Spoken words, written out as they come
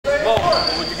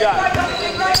got?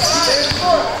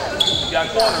 You got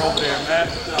corner over there, man.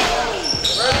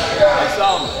 Hey,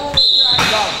 Solomon.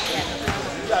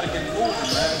 You gotta get moving,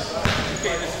 man. You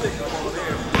can't just stick over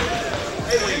there.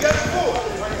 Hey, you got to move.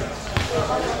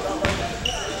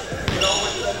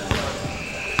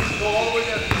 Go all the way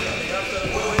down.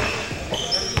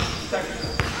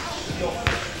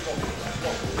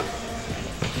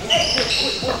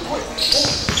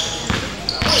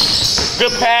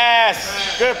 Good pass.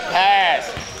 Good pass.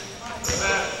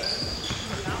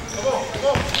 Come on.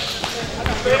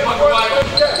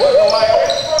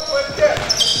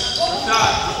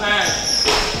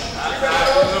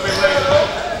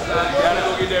 Gotta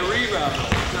go get that rebound.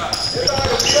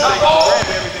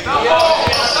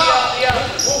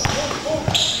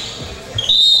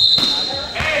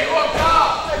 Hey, walk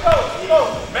out.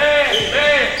 Man.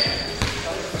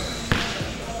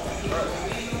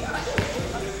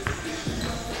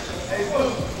 Hey,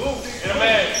 Blue. Get a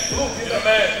man. Blue,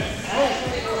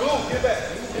 get back.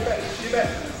 Get back.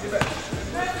 Get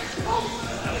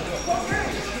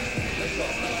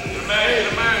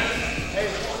a man. Hey,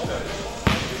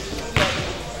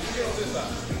 get on this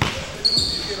side.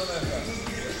 Get on that side.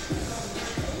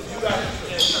 You got it.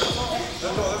 Let's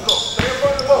go. Stay in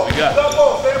front of the ball.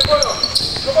 Stay in front of him.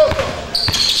 Come on.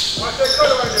 Watch that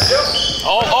cutter right there, yeah?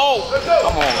 Oh.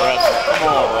 Come on, Russ.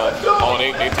 Oh,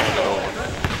 they turned it over.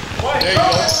 There you go.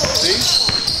 See?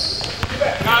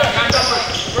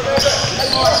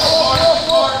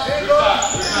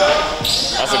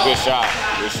 That's a good shot.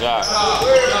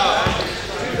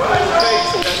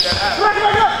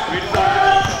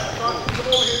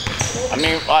 I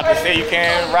mean, I just say you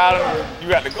can't ride him. You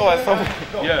got to go at some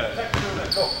point. Yeah.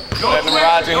 Let them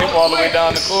ride your hip all the way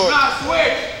down the court.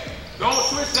 Don't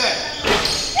switch that.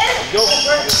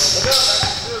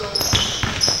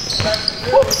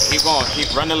 Keep going.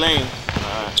 Keep running the lane.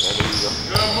 Alright, there you go.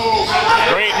 Good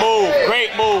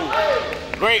move.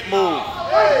 Great move.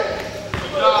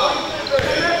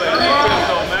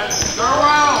 Turn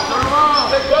around.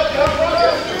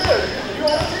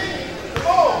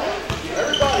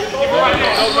 Everybody.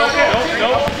 No.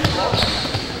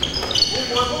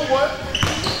 Move one.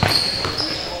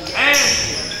 And.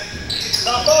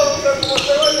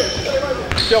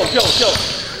 Chill. Go.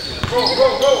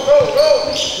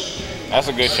 That's a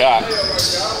good shot.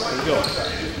 Let's go.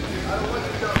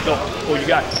 Oh, you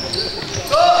got it.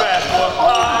 Fast, boy.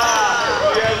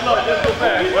 Yeah, look, just go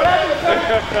fast, boy.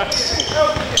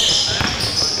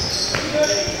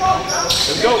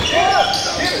 Let's go.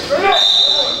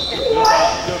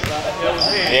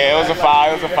 Yeah, it was a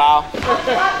foul.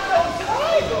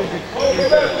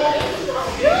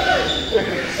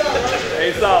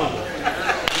 Hey, Solomon.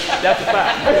 That's a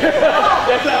foul.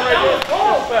 That's not right there.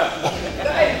 That's a foul.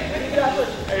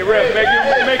 Hey, ref,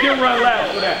 make him run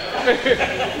laps for that.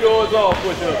 You always all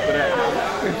push up for that.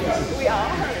 We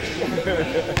are.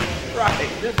 Right.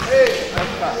 Hey, that's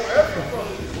a foul.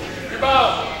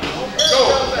 Rebound.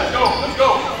 Let's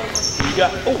go. You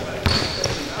got,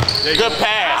 Good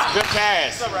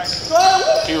pass.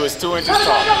 He was 2 inches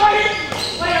tall.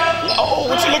 Oh,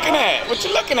 what you looking at?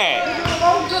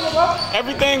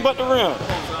 Everything but the rim.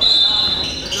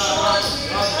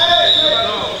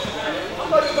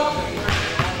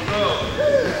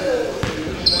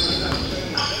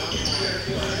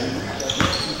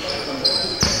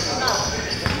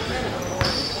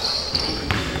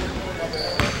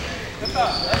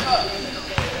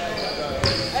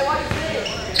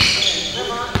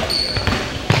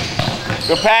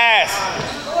 Good pass.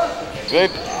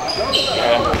 Good.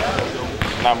 Yeah.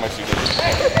 Not much you do.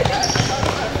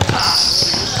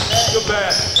 Good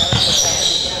pass.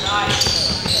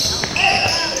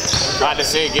 About to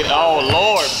say, oh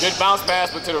Lord, good bounce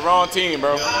pass, but to the wrong team,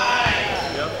 bro.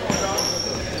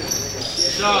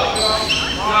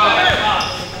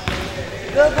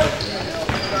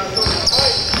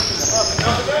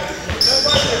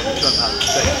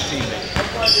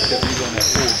 Because he's on that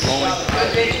full blowing.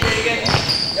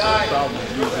 The problem is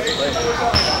using his legs.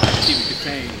 Keep it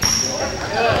contained.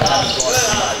 Good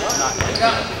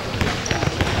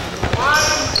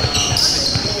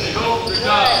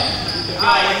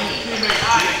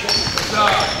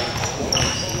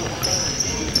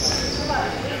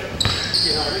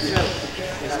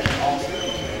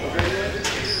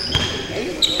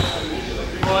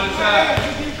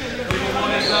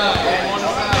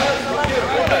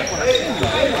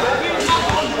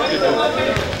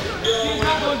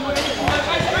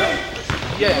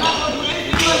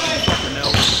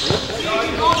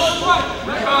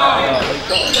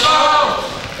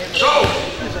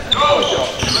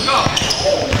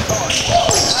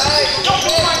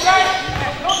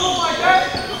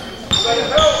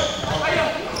Go!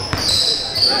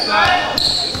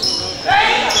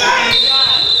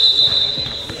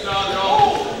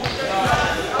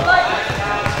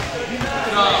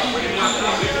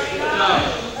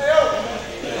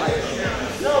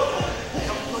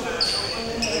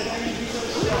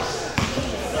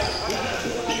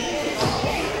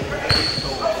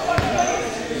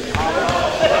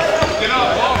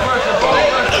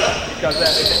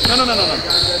 No.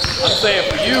 I'm saying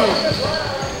for you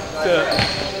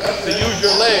to use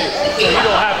your legs, so you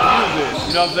don't have to use it.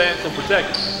 You know what I'm saying? To protect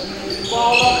it.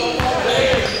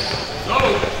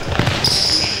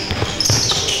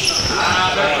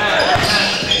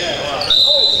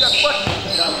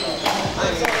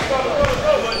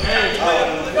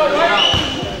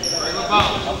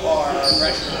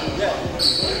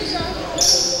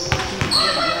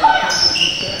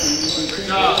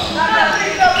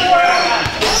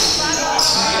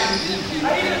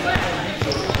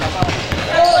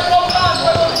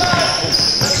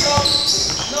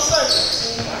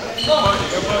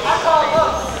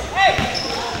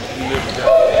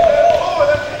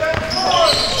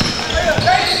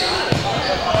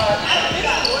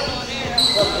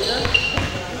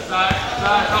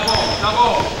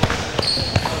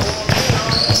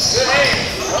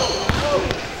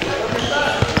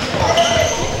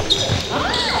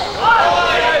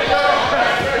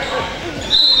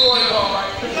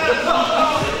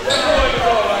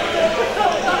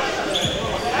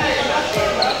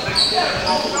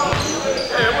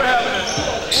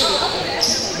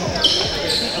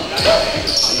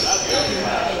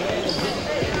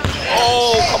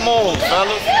 Oh, come on,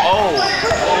 fellas. Oh.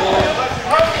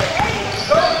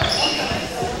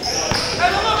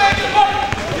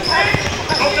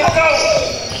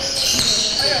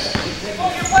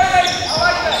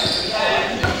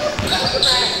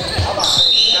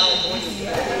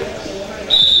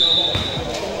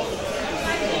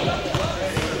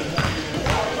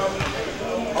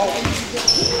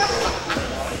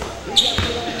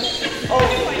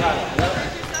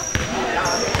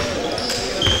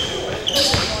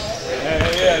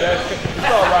 It's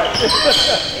all right.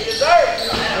 He deserves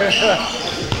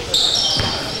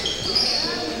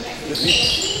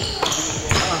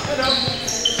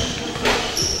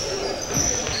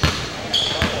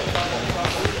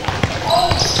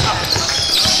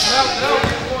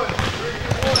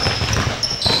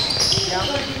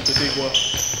the big boy.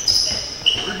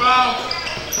 Rebound.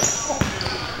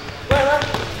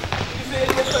 You see it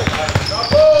in your face.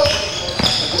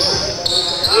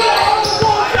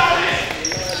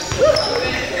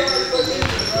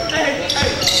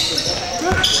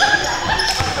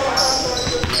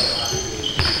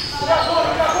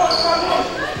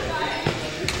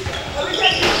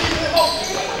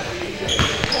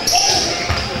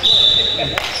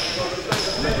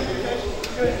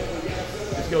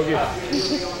 Go get it.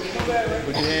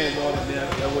 Put your hands on it, then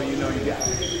that way you know you got it.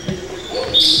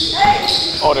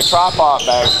 Oh, the tripod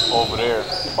bag's over there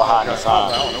behind the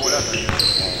sign. I don't know what that's means.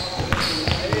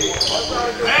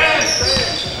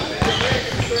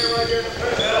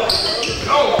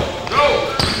 Go! To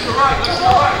the right, to the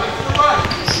right, to the right.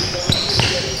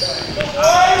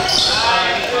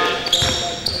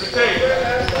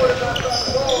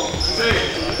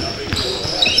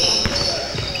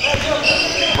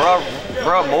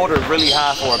 Bro, motor really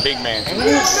high for a big man too.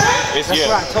 His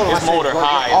motor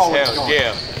high as hell.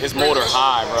 Yeah, his motor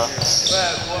high, bro.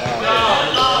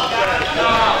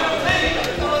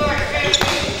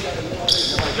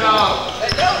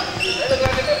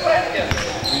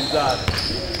 Inside.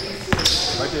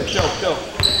 Right there, show.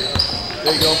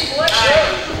 There you go.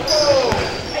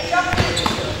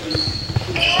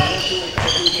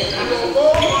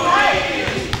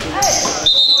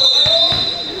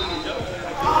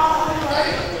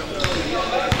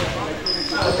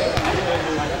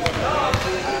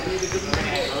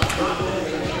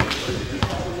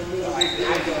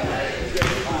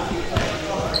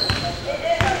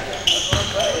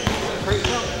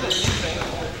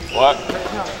 What?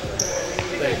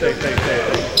 Stay.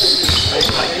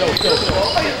 Go.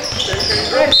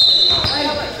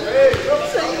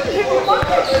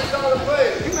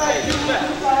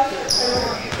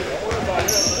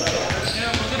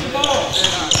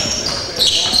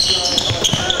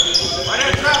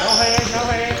 No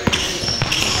hand.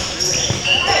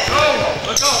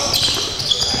 Let's go.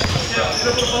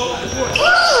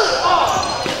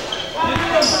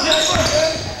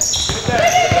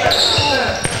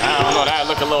 I don't know, that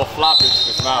look a little floppy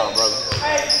just now, brother.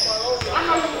 Hey, I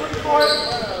know you're looking for it.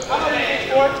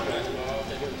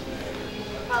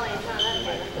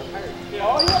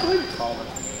 Oh, yeah, please.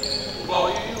 Well,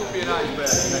 you would be a nice bad.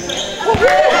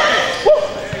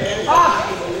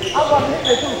 I'm about to hit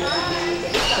that too.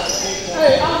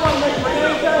 Hey, I'm about to make my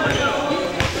name down.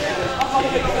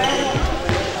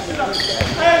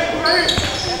 Hey, right here.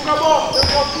 Come on. Let's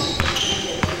go.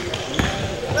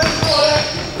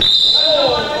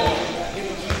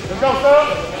 Let's go, sir.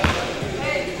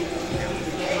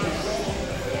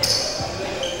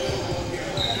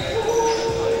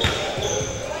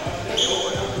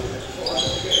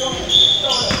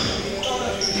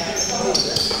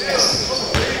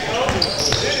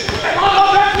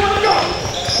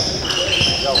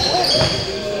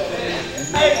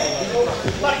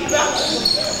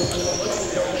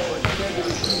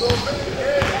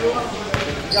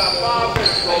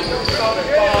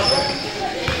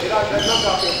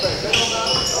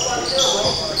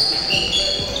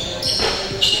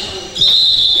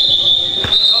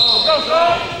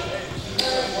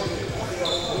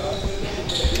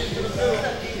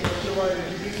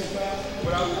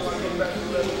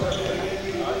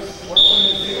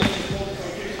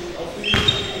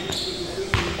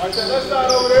 Watch that left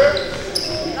side over there.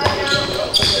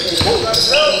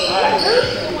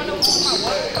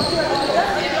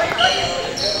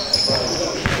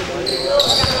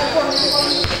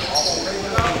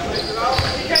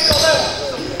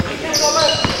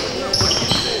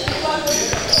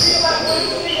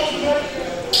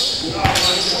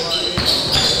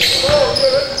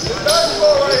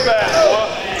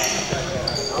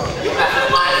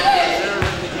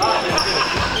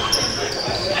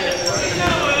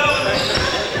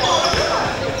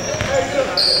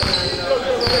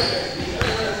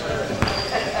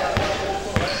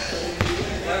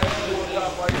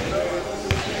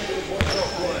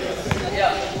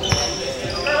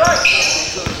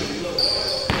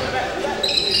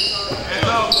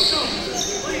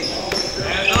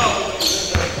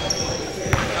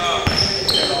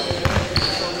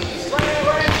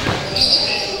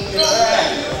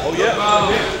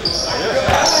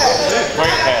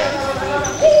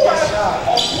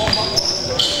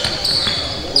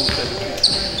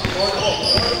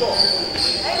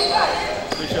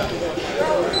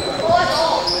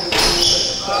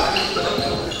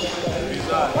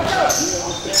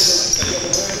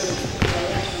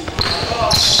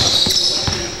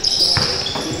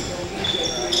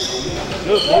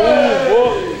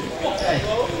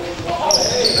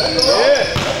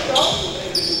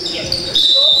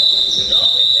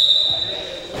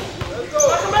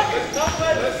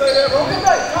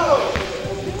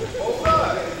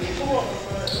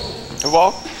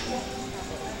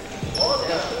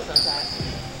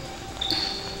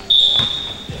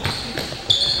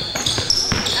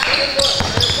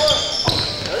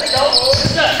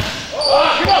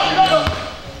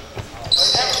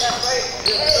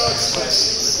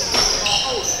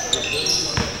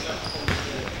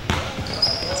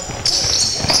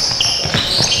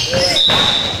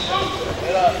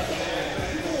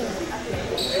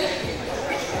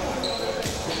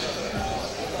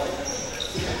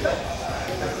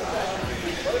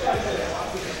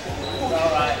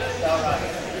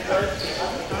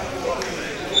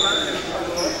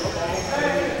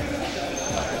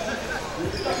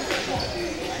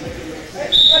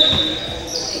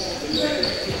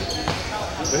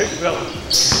 Big fella.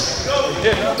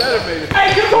 Yeah, not better, baby.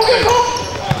 Hey, get go, get go!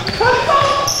 Come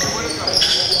on!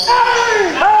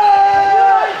 Hey!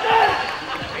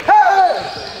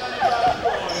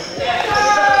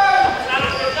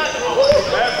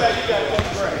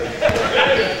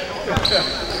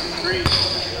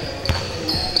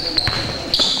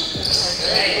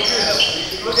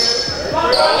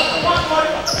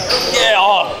 Yeah,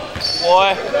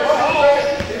 boy.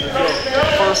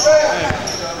 First.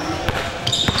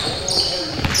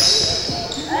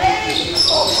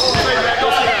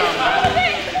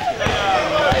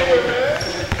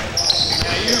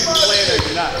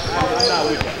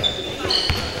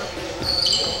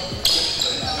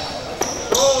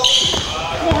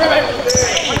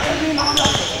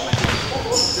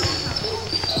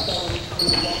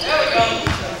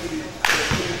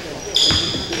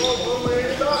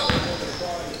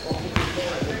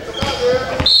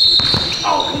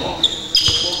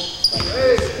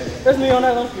 There's me on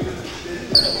that one.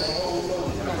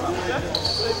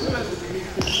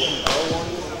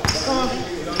 Come on.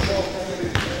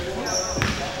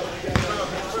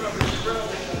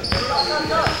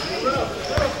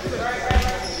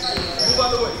 Move out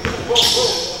the way. Go, go.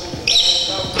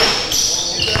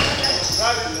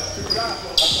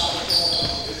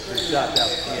 Good shot, that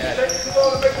was yeah. Take too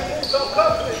long to make the move. Stop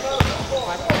covering it.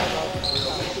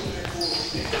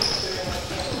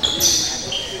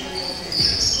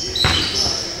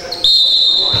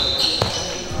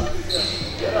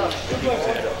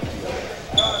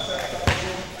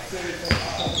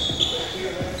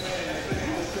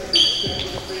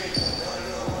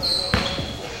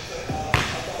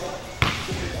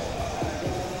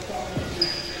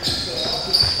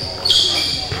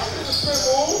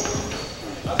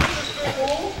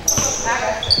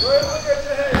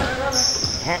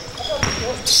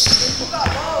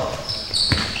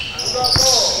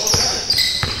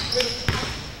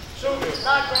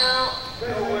 Knock down.